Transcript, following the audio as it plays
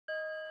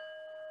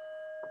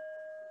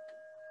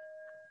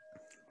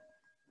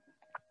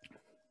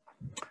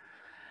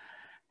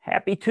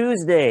Happy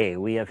Tuesday.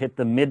 We have hit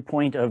the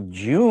midpoint of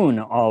June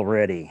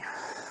already.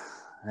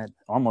 That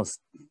almost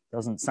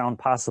doesn't sound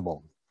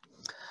possible.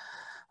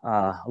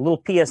 A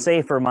little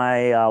PSA for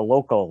my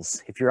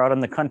locals. If you're out on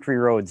the country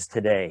roads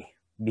today,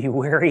 be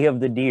wary of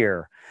the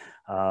deer.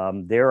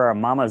 There are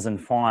mamas and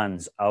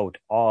fawns out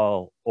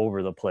all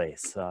over the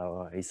place.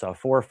 I saw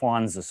 4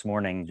 fawns this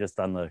morning just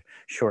on the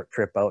short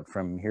trip out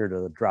from here to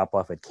the drop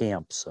off at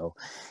camp. So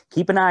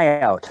keep an eye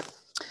out.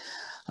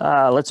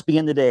 Let's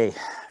begin today.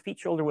 Feet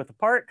shoulder width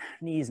apart,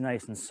 knees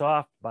nice and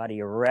soft, body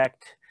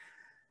erect.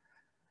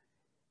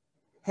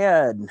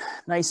 Head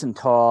nice and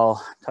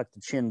tall, tuck the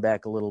chin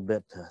back a little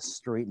bit to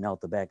straighten out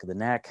the back of the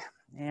neck.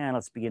 And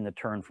let's begin to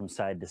turn from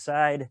side to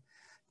side,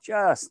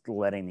 just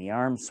letting the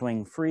arms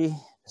swing free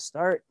to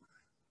start.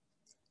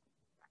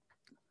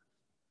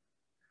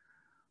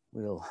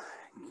 We'll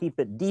keep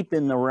it deep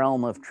in the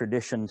realm of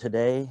tradition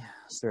today,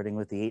 starting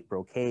with the 8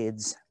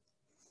 brocades.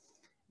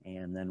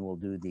 And then we'll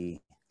do the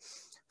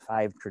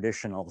 5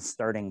 traditional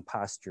starting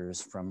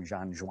postures from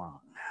zhuang.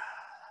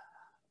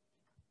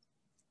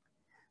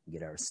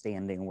 Get our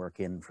standing work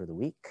in for the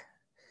week.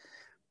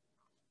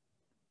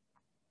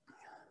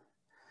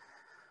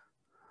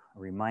 A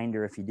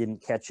reminder, if you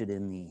didn't catch it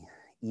in the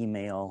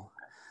email,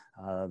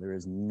 there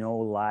is no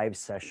live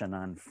session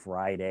on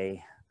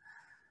Friday.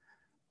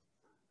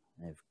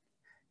 I've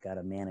got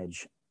to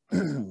manage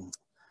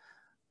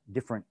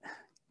different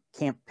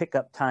camp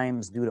pickup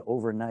times due to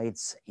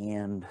overnights,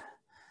 and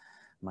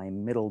my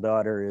middle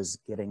daughter is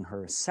getting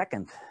her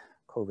 2nd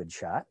COVID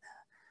shot.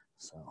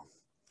 So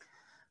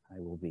I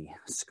will be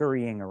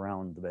scurrying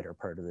around the better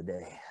part of the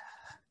day.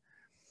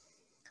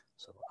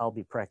 So I'll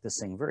be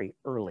practicing very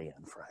early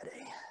on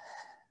Friday.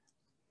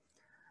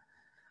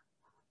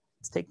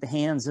 Let's take the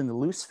hands into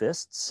loose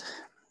fists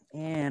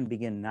and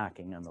begin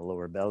knocking on the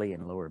lower belly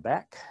and lower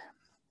back.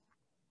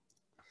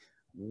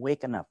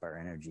 Waking up our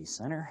energy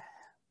center.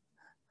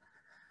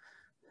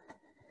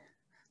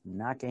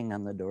 Knocking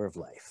on the door of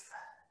life.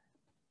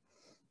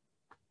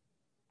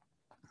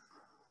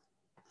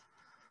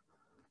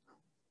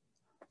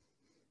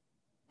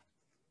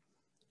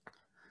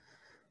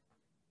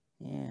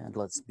 And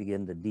let's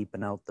begin to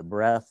deepen out the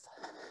breath.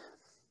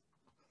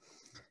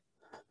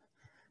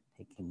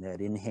 Taking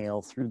that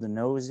inhale through the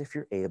nose if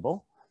you're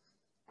able.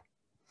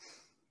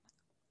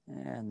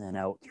 And then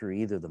out through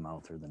either the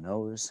mouth or the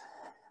nose.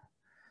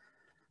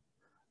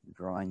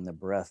 Drawing the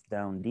breath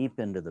down deep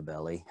into the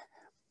belly.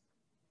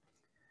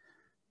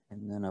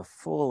 And then a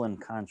full and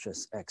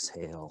conscious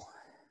exhale.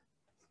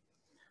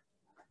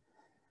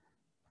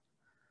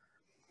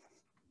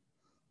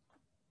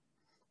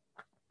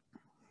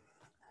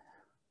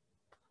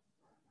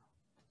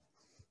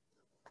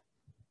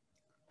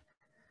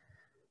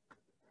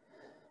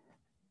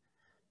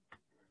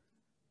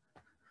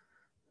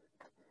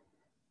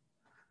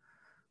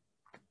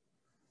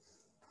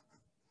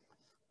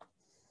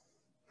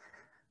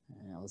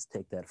 Now let's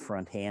take that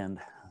front hand,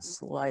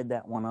 slide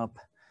that one up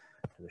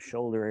to the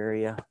shoulder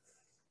area.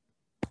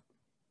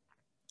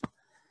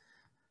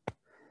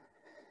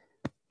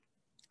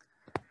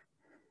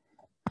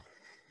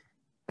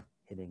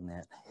 Hitting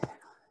that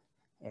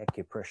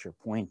acupressure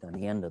point on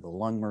the end of the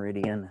lung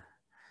meridian.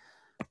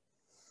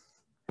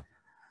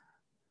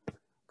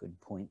 Good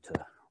point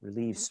to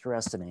relieve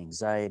stress and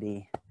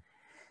anxiety,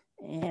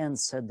 and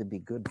said to be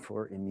good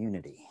for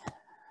immunity.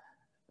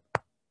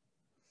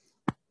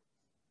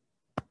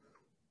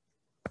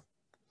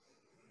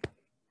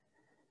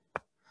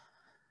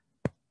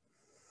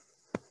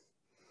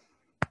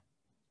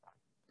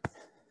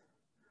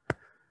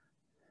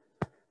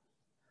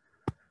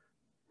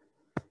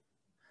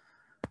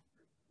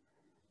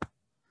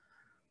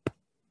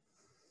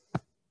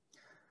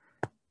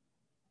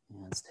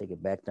 Let's take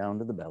it back down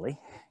to the belly,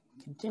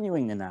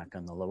 continuing to knock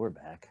on the lower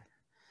back,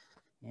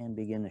 and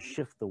begin to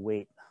shift the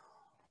weight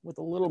with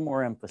a little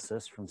more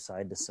emphasis from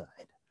side to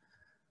side.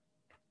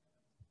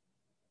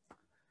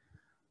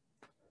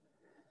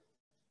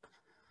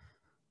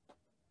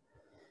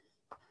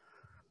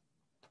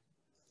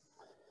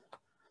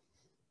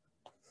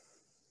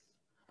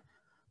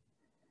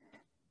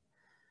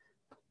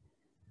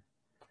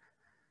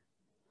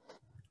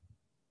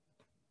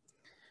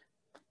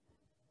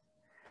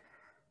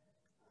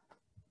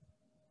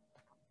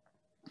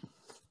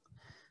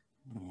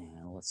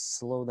 And let's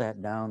slow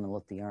that down and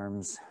let the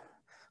arms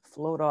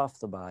float off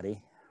the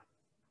body.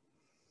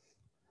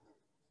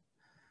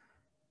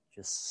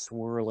 Just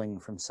swirling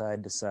from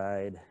side to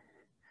side.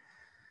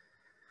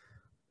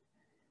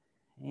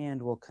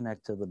 And we'll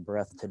connect to the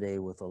breath today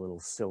with a little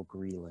silk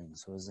reeling.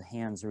 So as the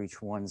hands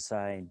reach one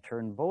side,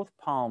 turn both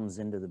palms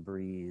into the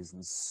breeze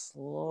and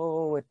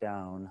slow it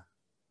down.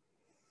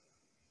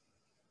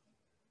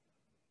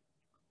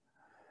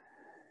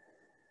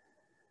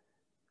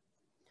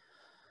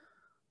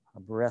 A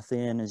breath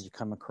in as you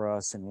come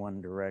across in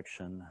one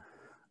direction.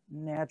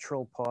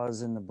 Natural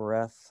pause in the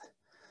breath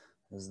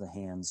as the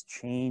hands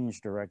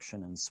change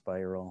direction and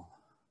spiral.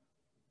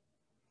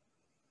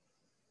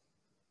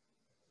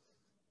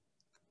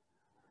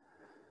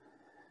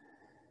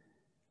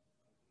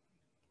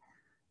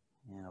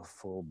 And a a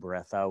full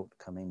breath out,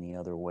 coming the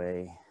other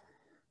way.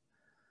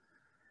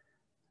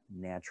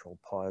 Natural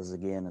pause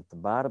again at the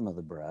bottom of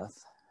the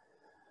breath.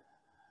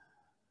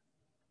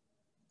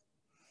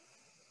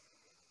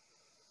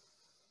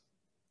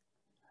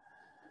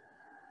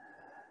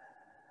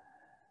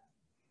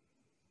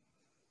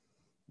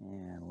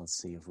 And let's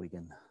see if we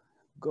can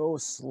go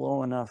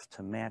slow enough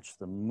to match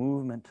the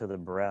movement to the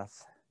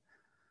breath.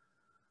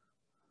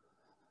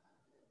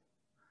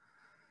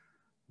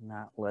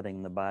 Not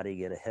letting the body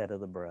get ahead of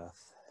the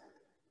breath.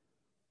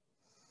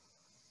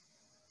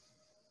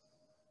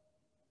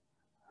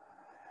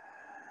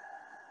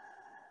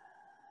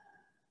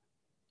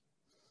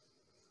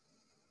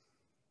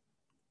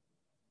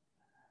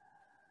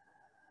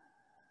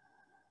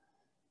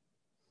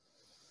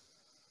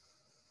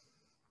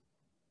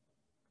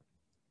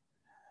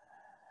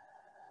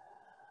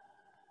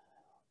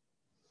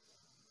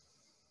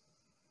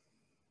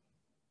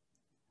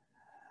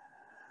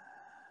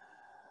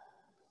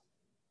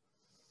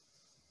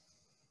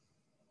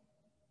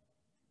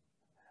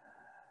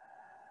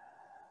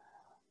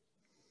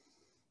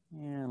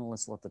 And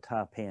let's let the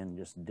top hand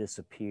just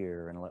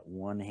disappear and let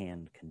one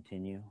hand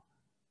continue.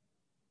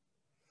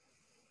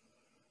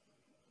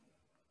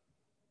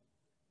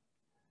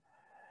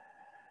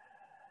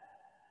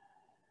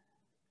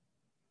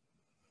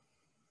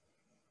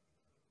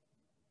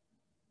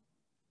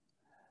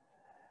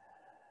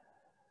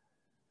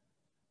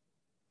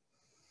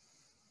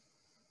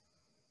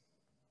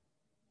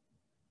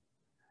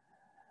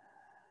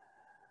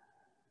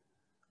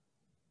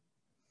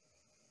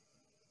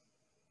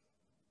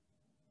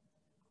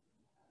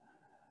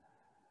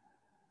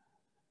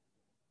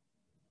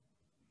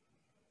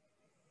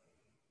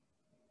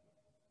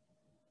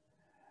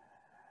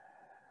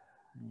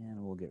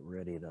 And we'll get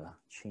ready to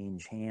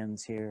change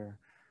hands here.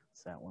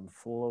 So that one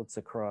floats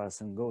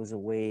across and goes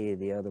away.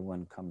 The other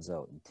one comes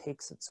out and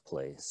takes its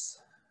place.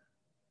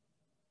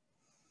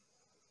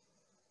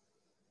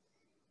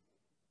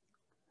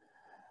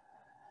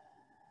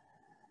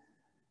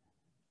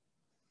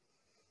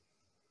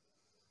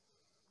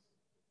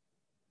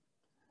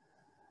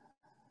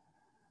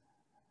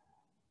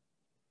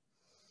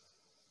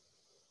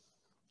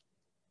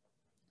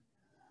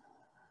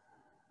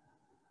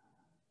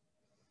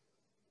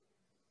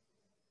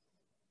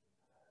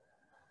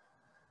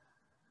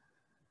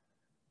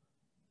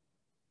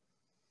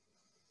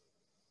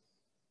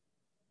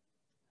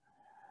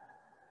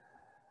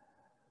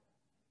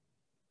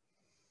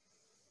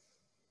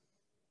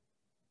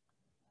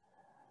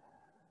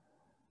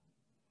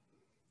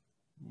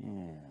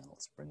 And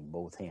let's bring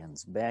both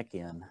hands back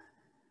in,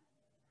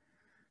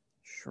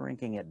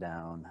 shrinking it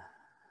down,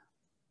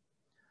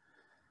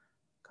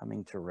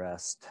 coming to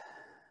rest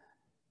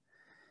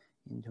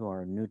into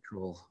our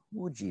neutral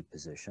Wuji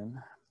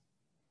position.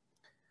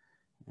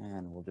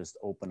 And we'll just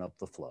open up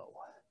the flow.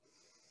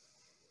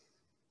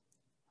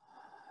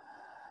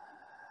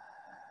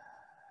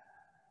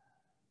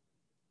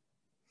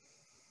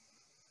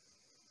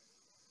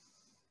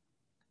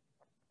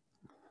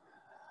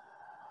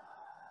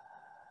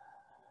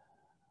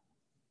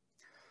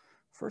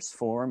 First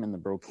form in the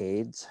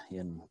Brocades,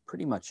 in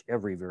pretty much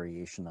every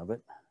variation of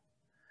it,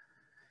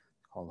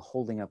 called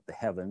holding up the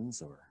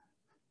heavens, or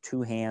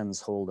two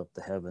hands hold up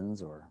the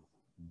heavens, or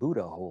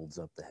Buddha holds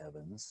up the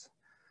heavens.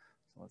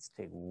 So let's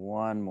take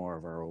one more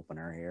of our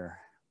opener here.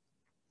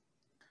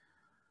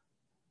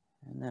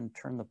 And then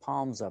turn the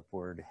palms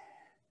upward,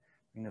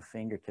 bring the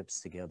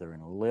fingertips together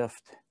and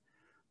lift.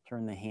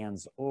 Turn the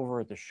hands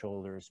over at the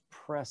shoulders,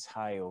 press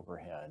high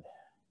overhead.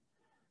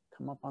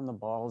 Come up on the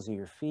balls of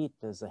your feet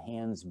as the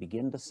hands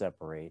begin to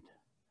separate,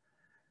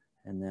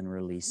 and then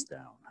release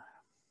down.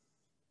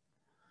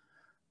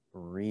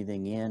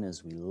 Breathing in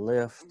as we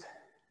lift.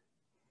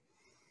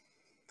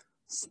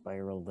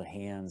 Spiral the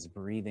hands,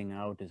 breathing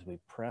out as we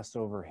press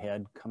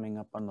overhead, coming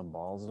up on the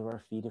balls of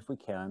our feet if we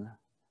can.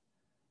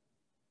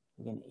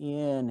 We can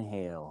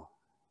inhale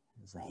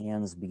as the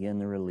hands begin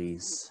to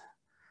release,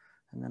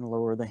 and then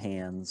lower the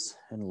hands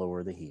and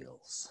lower the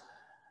heels.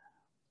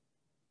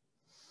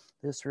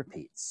 This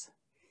repeats.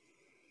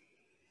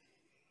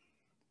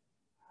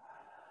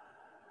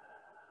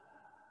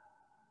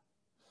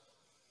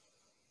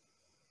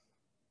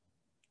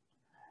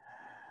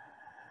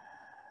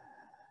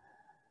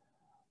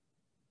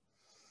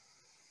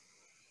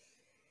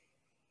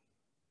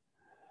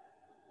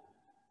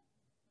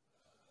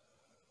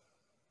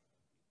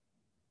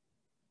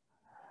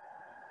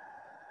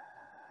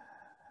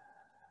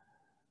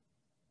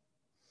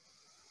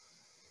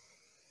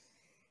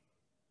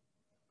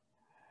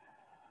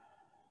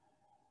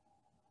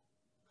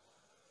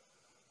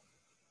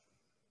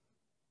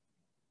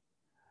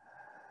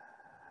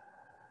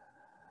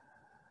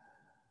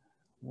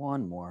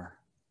 One more.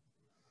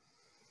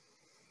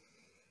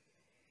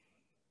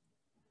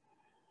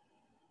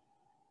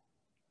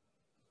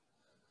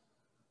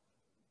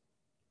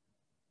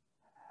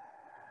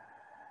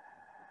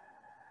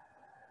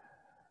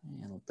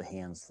 And let the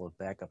hands float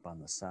back up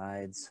on the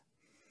sides.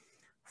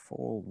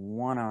 Fold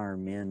one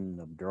arm in,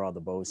 draw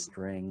the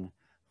bowstring,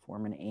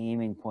 form an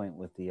aiming point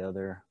with the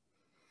other.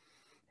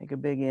 Take a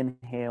big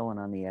inhale, and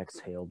on the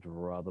exhale,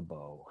 draw the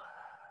bow.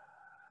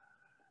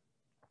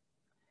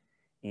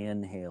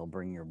 Inhale,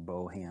 bring your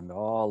bow hand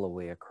all the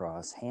way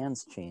across.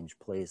 Hands change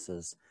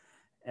places.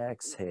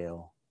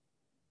 Exhale,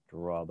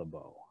 draw the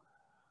bow.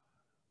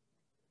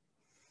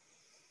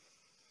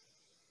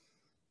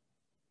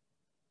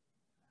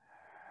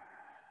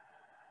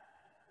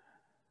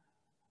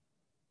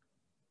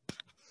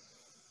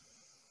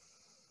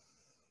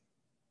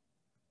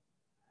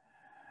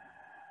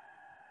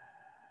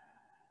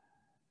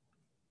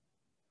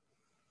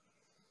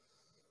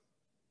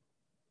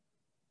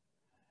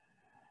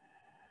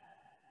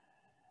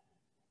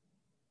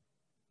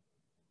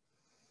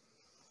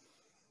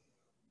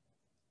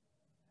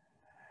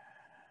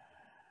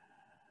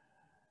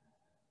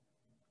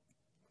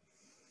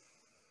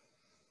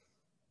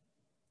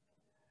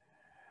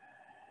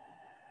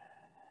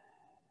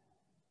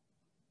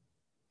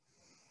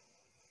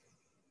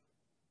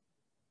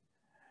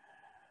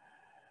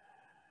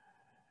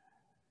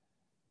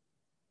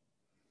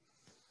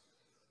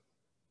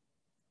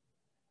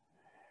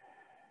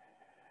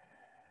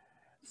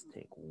 Let's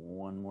take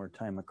one more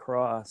time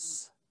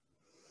across.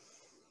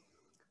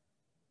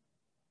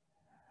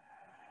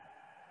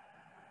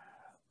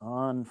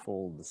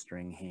 Unfold the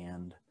string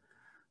hand.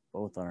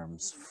 Both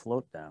arms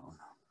float down.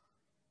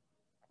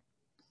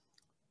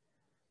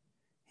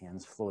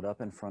 Hands float up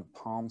in front,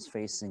 palms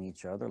facing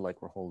each other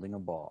like we're holding a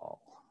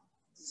ball.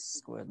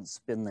 Let's go ahead and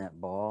spin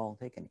that ball.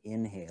 Take an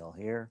inhale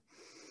here.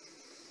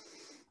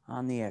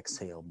 On the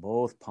exhale,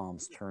 both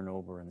palms turn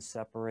over and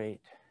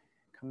separate.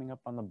 Coming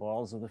up on the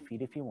balls of the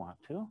feet if you want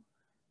to.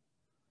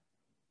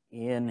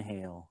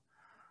 Inhale,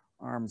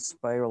 arms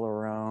spiral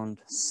around,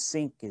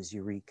 sink as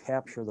you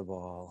recapture the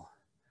ball.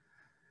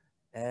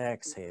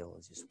 Exhale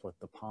as you split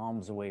the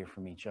palms away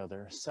from each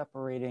other,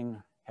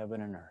 separating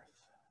heaven and earth.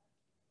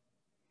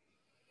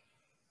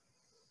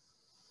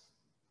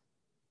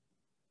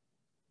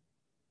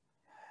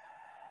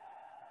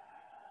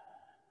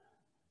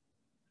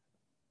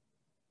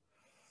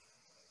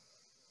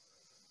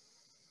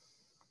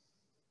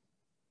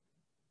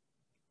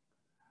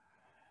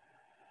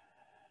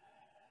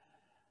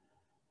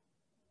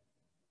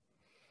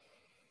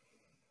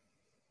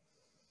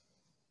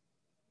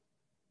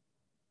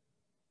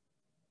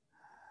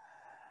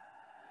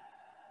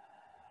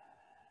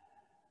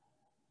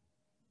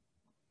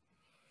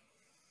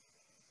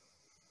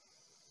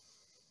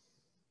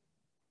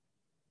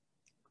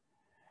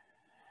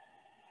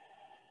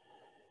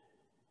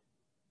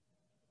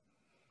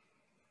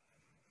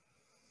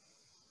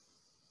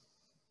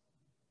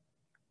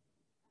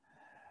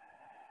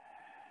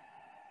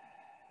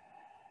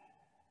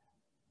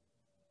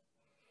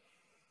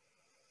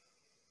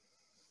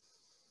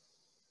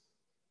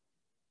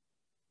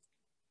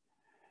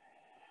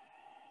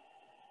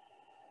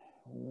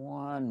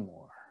 One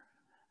more.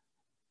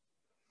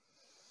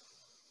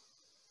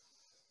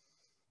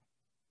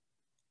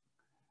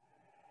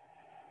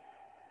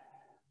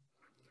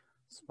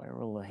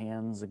 Spiral the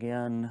hands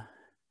again.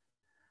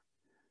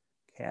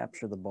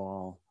 Capture the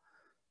ball.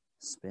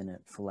 Spin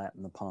it,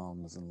 flatten the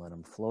palms, and let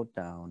them float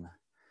down.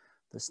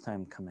 This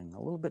time coming a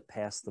little bit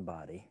past the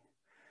body.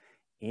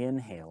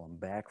 Inhale and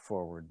back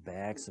forward.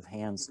 Backs of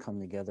hands come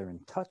together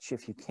and touch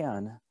if you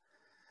can.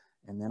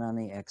 And then on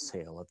the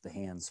exhale, let the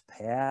hands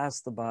pass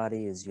the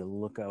body as you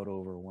look out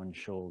over one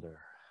shoulder.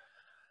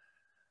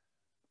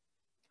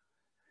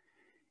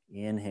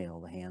 Inhale,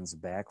 the hands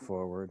back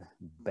forward.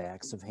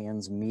 Backs of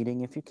hands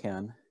meeting if you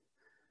can.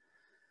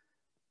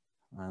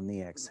 On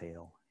the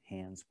exhale,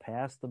 hands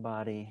past the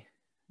body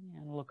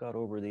and look out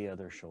over the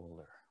other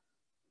shoulder.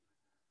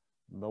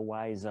 The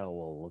wise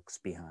owl looks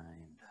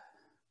behind.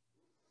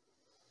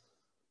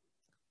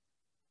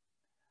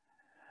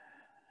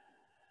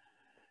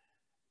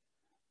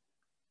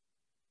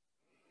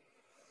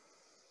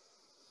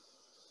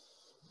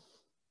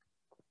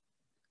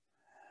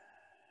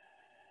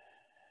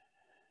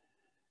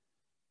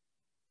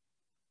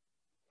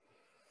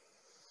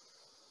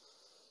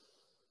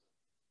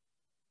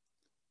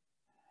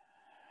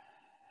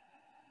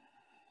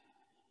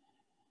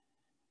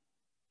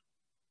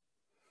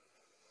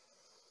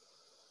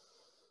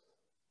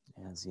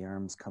 As the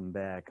arms come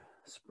back,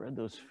 spread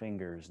those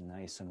fingers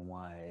nice and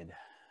wide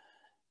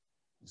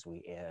as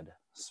we add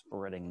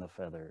spreading the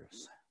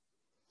feathers.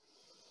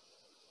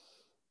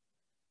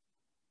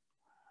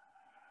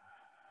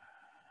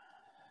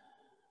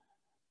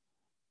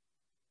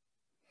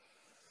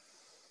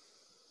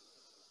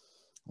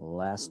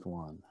 Last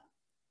one.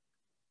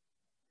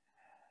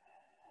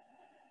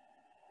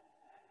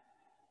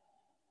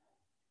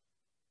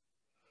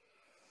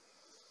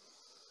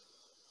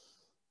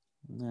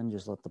 And then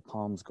just let the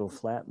palms go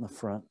flat in the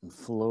front and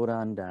float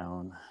on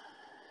down.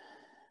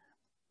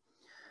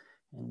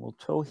 And we'll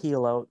toe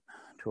heel out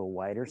to a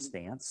wider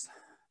stance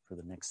for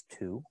the next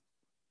two.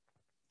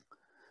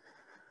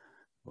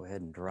 Go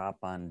ahead and drop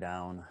on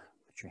down.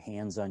 Put your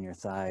hands on your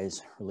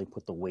thighs. Really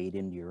put the weight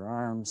into your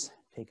arms.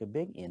 Take a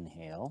big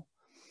inhale.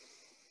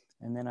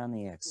 And then on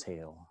the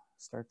exhale,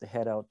 start the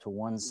head out to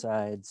one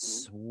side.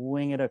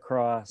 Swing it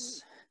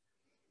across.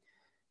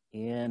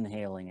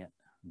 Inhaling it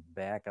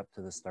back up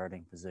to the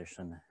starting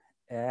position.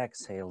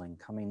 Exhaling,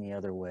 coming the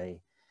other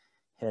way.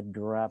 Head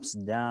drops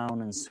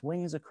down and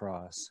swings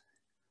across.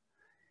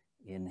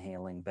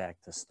 Inhaling back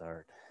to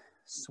start.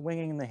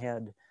 Swinging the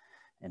head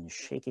and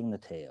shaking the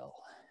tail.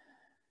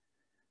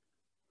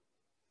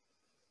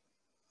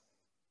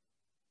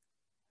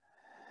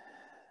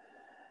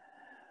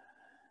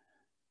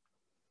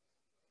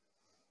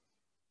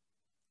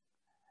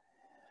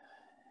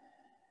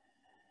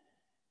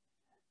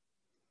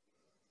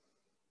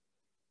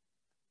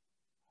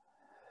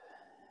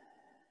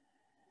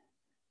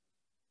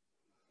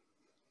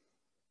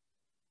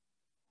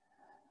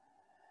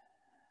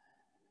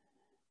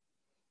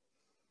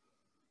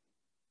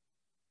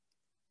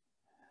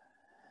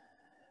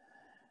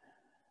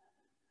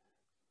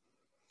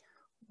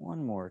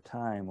 One more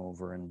time,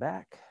 over and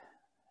back.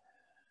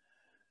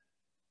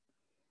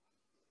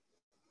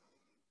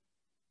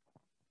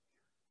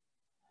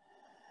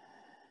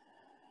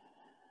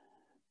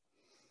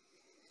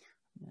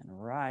 And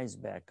rise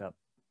back up,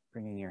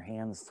 bringing your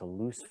hands to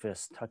loose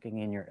fists, tucking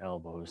in your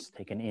elbows.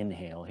 Take an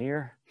inhale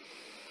here.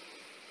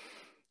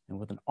 And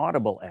with an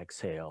audible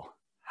exhale,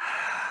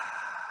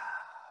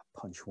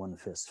 punch one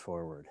fist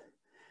forward.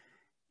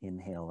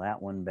 Inhale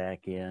that one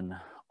back in.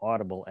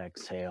 Audible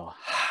exhale.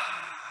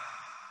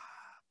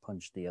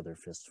 Punch the other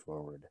fist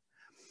forward.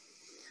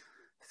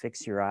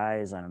 Fix your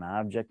eyes on an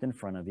object in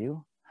front of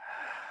you.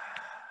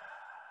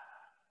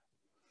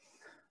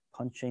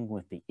 Punching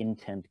with the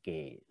intent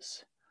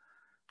gaze.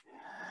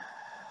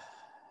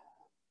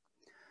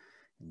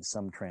 In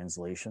some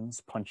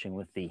translations, punching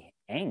with the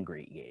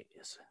angry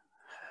gaze.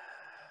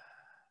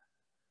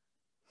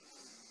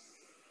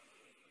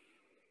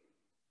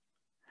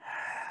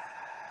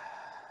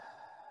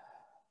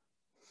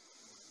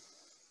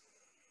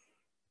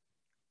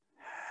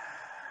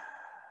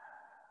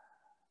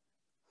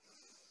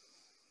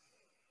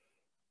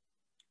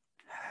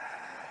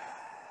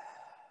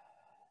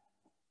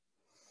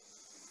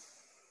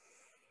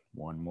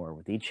 One more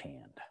with each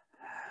hand.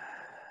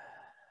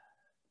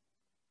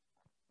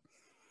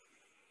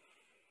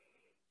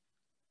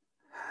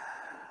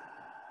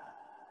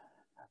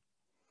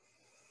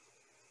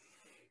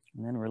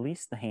 And then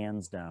release the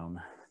hands down.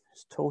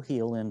 Just toe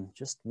heel in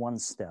just one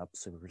step,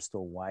 so we're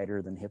still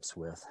wider than hips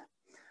width.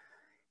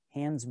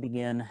 Hands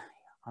begin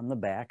on the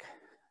back,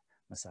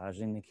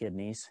 massaging the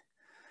kidneys.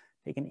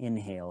 Take an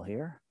inhale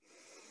here.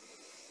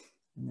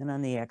 And then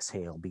on the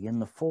exhale, begin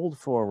to fold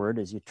forward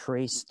as you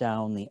trace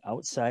down the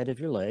outside of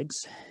your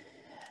legs.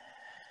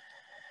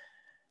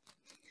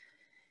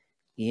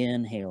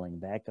 Inhaling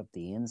back up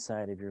the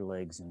inside of your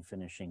legs and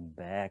finishing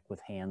back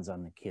with hands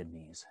on the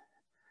kidneys.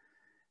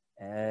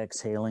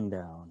 Exhaling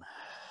down.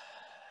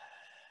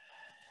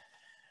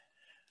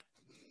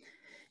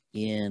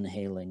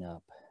 Inhaling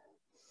up.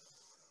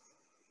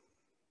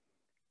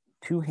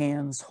 Two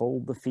hands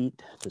hold the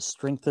feet to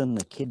strengthen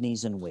the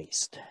kidneys and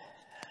waist.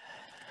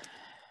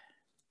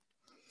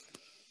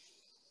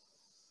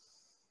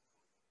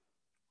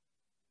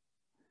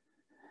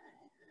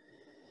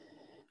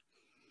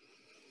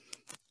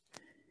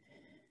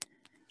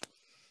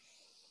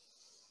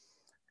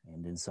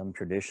 And in some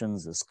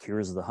traditions, this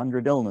cures the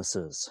 100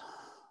 illnesses,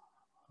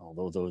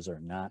 although those are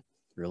not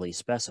really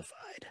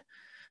specified.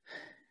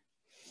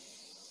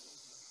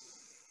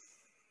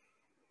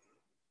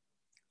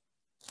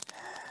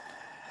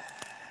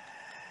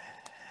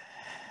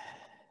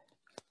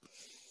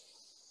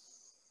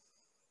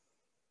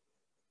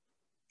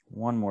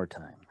 One more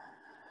time.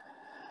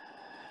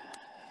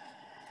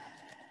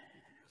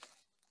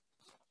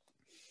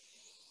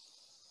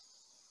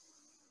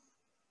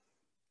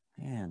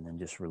 And then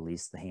just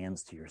release the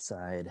hands to your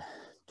side.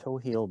 Toe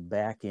heel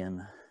back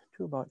in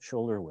to about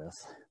shoulder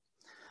width.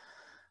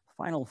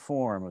 Final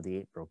form of the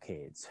 8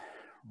 brocades.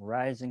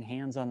 Rising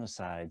hands on the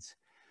sides.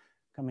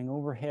 Coming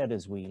overhead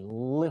as we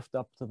lift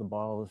up to the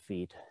ball of the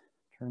feet.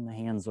 Turn the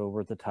hands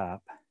over at the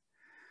top.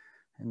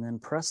 And then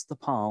press the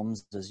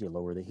palms as you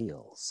lower the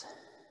heels.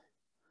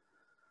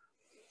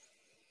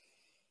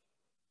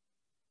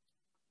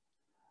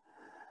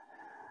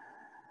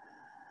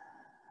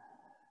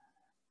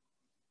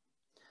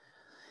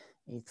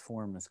 Eighth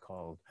form is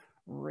called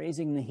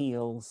raising the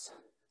heels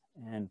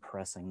and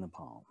pressing the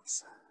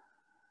palms.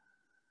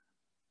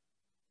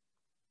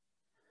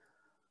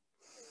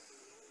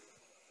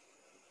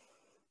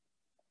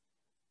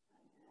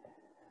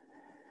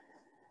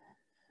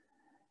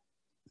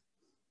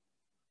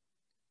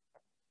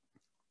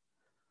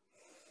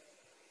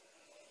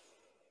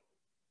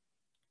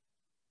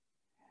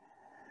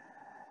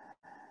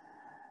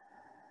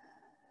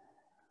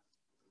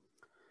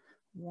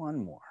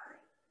 One more.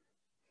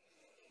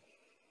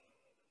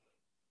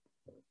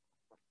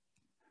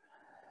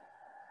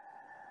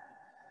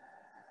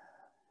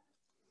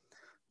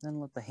 Then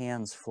let the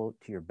hands float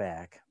to your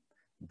back,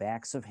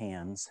 backs of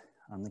hands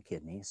on the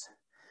kidneys.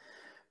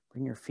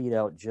 Bring your feet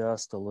out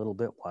just a little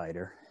bit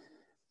wider.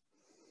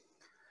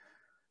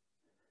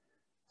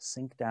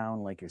 Sink down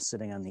like you're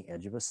sitting on the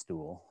edge of a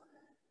stool.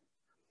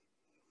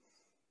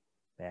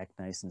 Back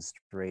nice and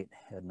straight,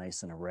 head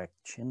nice and erect,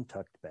 chin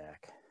tucked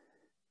back.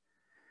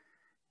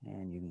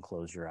 And you can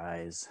close your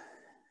eyes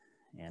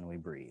and we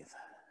breathe.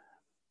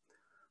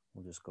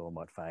 We'll just go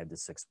about 5 to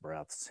 6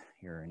 breaths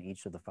here in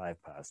each of the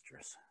 5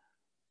 postures.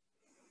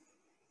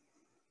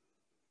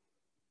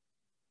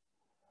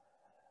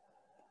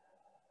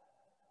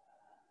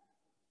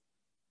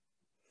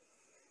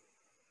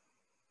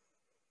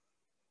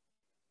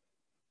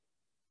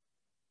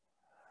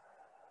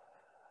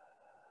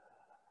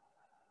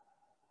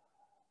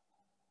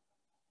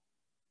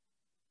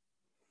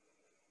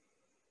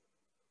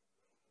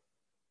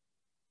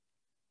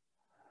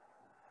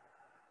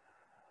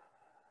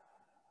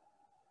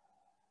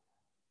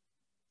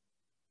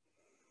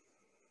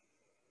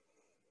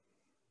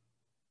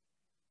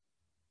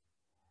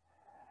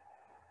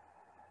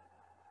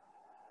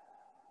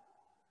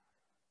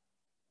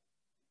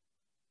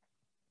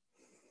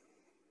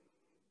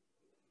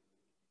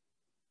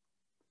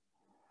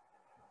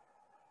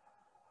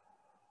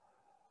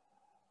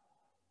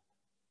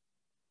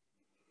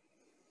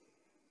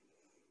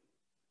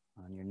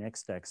 On your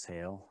next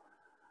exhale,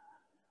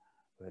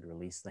 go ahead and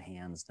release the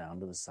hands down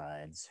to the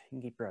sides. You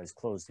can keep your eyes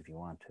closed if you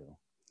want to.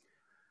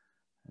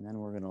 And then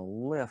we're going to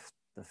lift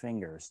the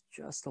fingers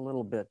just a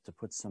little bit to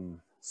put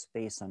some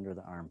space under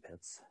the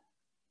armpits.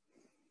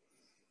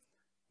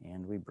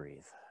 And we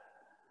breathe.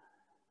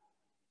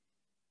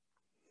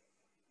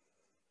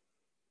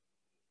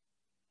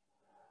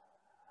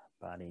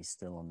 Body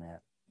still in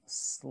that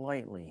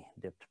slightly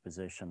dipped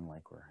position,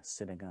 like we're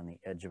sitting on the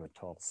edge of a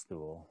tall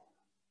stool.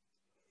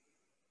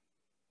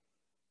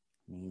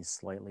 Knees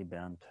slightly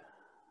bent.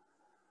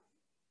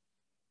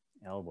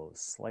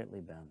 Elbows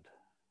slightly bent.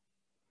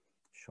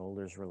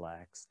 Shoulders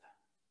relaxed.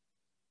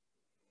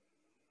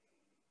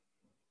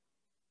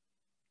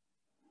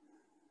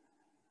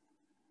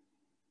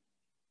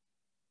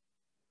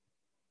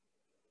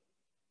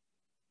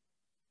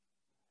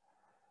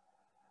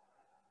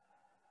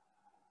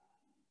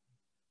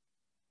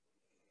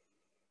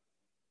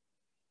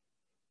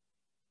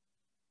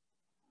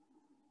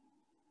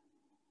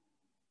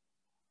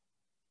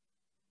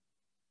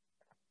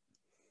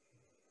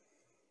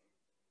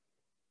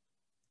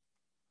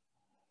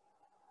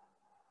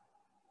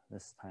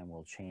 This time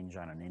we'll change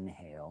on an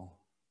inhale.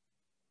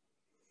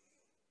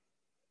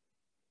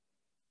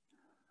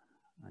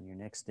 On your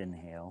next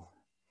inhale,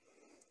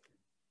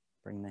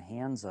 bring the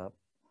hands up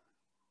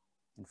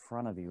in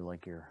front of you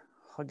like you're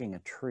hugging a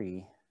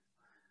tree,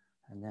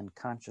 and then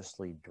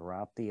consciously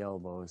drop the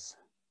elbows,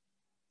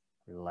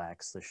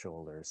 relax the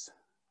shoulders.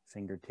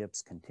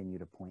 Fingertips continue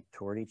to point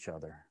toward each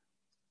other.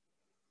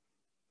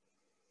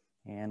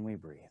 And we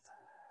breathe.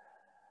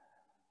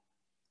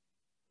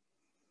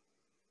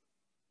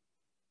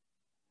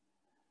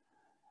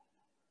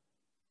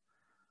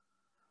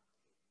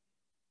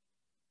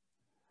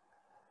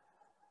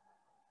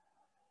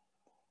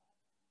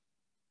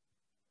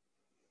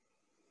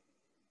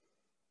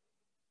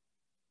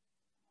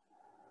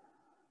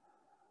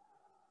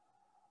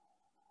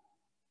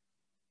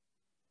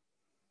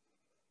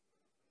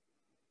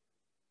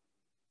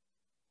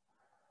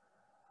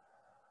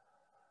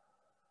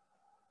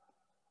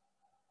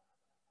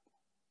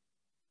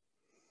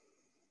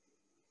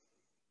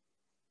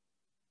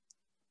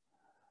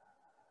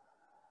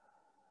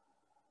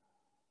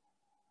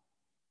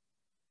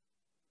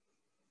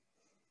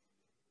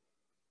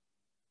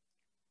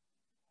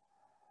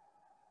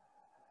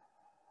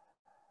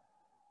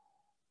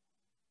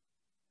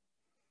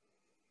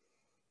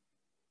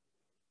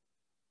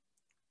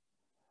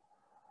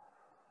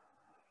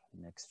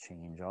 Next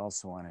change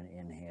also on an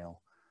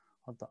inhale.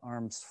 Let the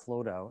arms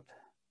float out.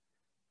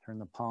 Turn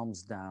the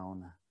palms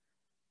down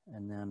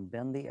and then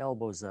bend the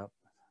elbows up.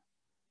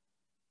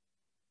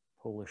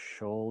 Pull the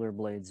shoulder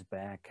blades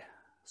back,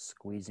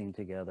 squeezing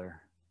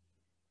together.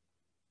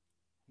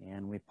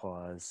 And we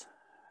pause.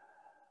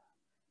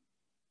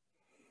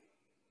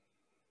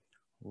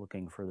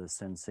 Looking for the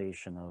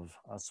sensation of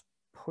us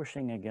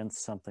pushing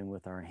against something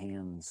with our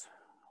hands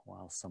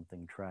while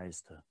something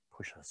tries to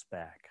push us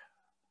back.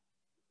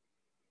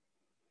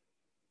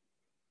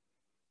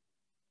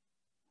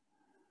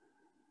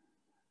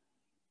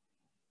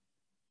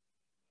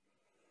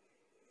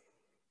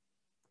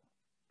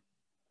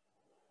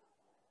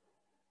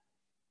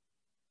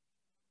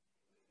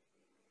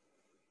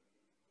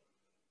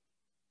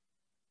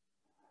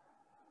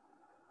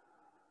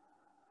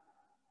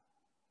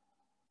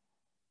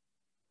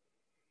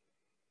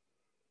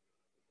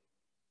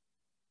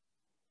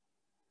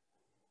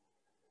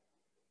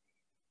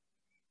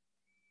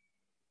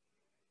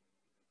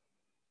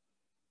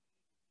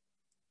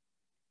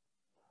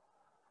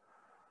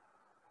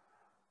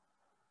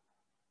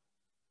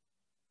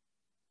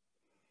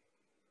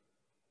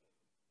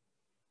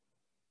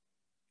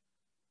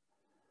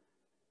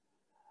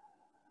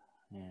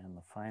 And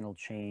the final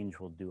change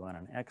we'll do on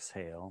an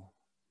exhale.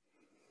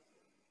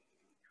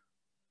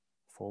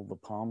 Fold the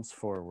palms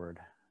forward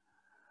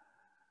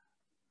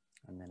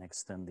and then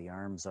extend the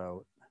arms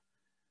out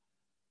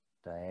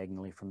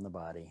diagonally from the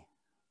body,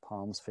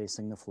 palms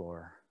facing the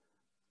floor.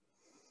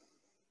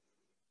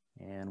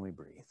 And we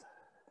breathe.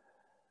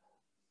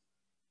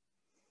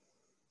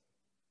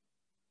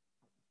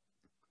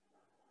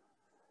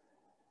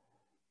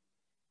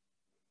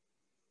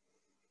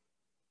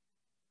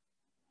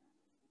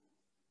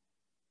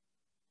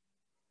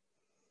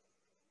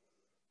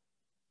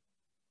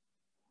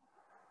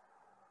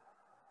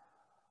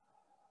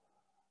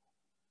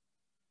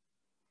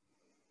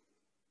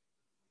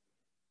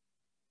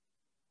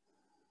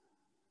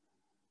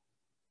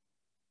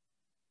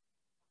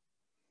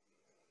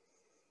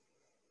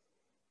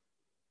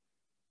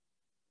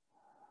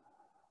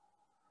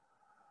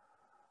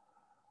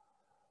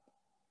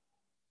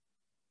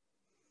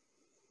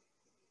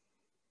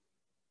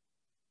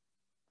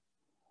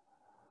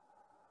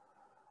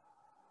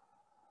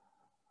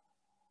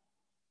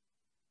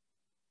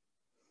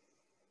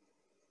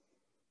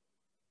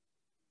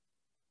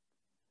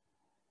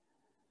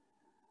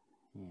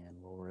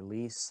 And we'll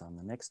release on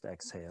the next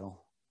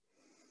exhale.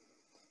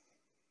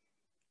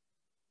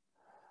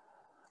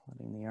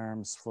 Letting the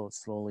arms float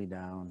slowly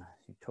down,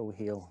 your toe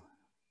heel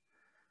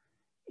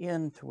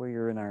into where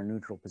you're in our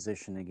neutral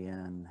position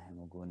again. And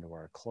we'll go into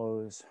our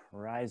close,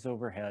 rise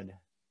overhead,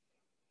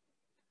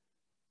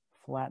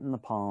 flatten the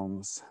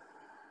palms,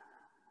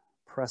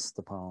 press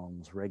the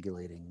palms,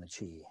 regulating the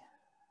chi.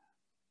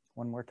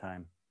 One more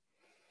time.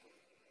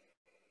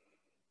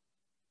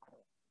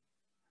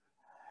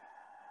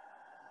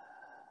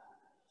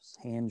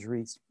 Hands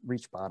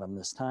reach bottom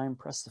this time.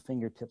 Press the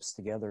fingertips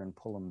together and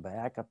pull them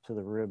back up to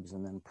the ribs,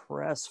 and then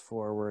press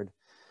forward,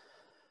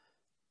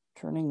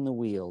 turning the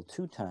wheel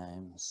 2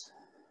 times.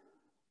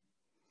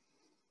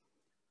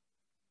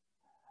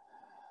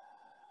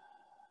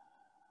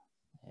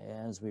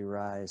 As we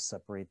rise,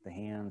 separate the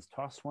hands,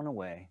 toss one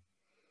away.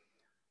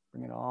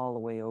 Bring it all the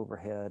way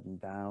overhead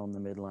and down the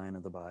midline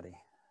of the body.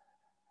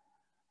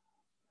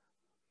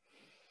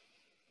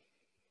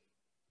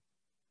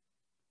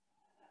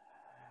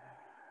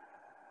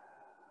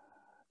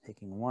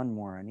 Taking one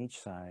more on each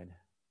side.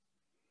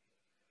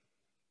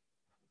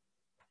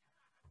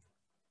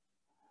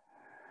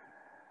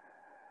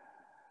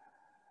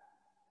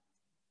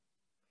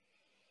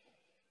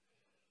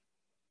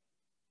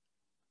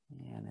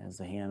 And as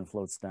the hand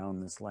floats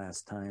down this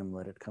last time,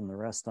 let it come to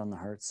rest on the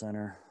heart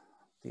center.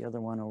 The other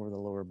one over the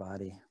lower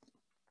body.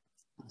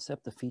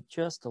 Step the feet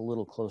just a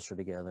little closer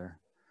together.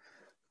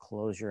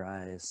 Close your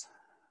eyes.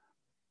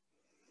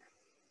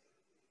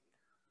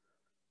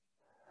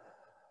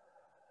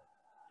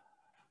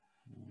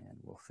 And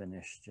we'll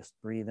finish just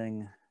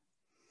breathing.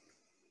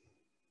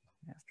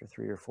 After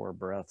 3 or 4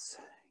 breaths,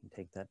 you can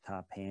take that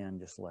top hand,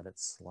 just let it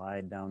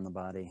slide down the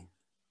body.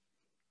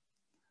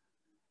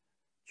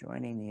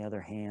 Joining the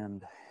other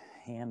hand,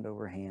 hand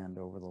over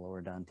the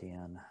lower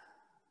dantian.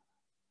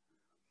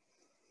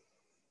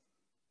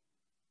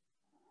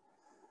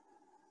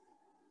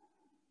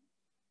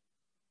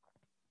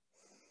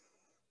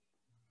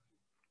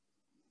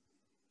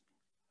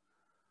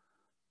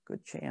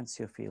 Good chance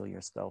you'll feel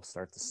yourself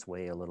start to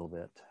sway a little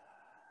bit.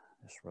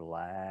 Just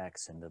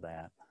relax into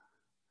that.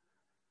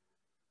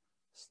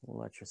 Just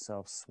let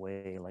yourself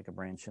sway like a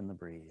branch in the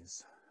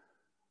breeze.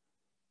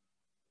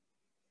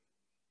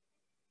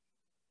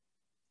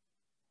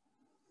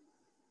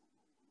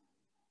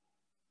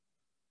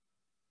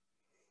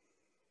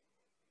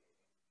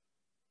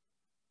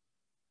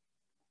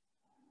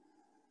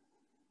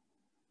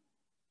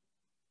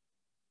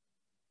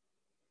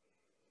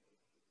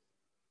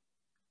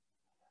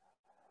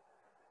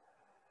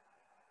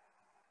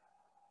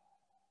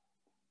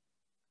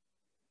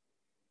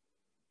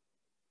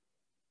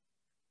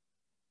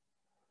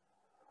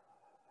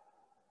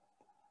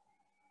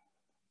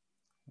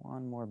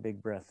 One more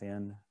big breath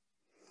in.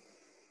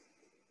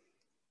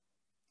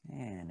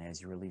 And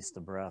as you release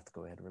the breath,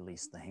 go ahead and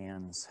release the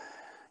hands.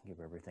 Give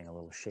everything a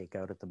little shake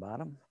out at the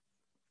bottom.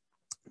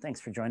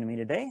 Thanks for joining me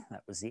today.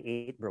 That was the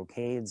 8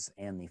 brocades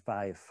and the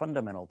 5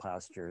 fundamental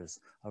postures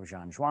of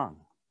zhan zhuang.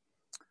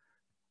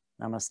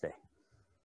 Namaste.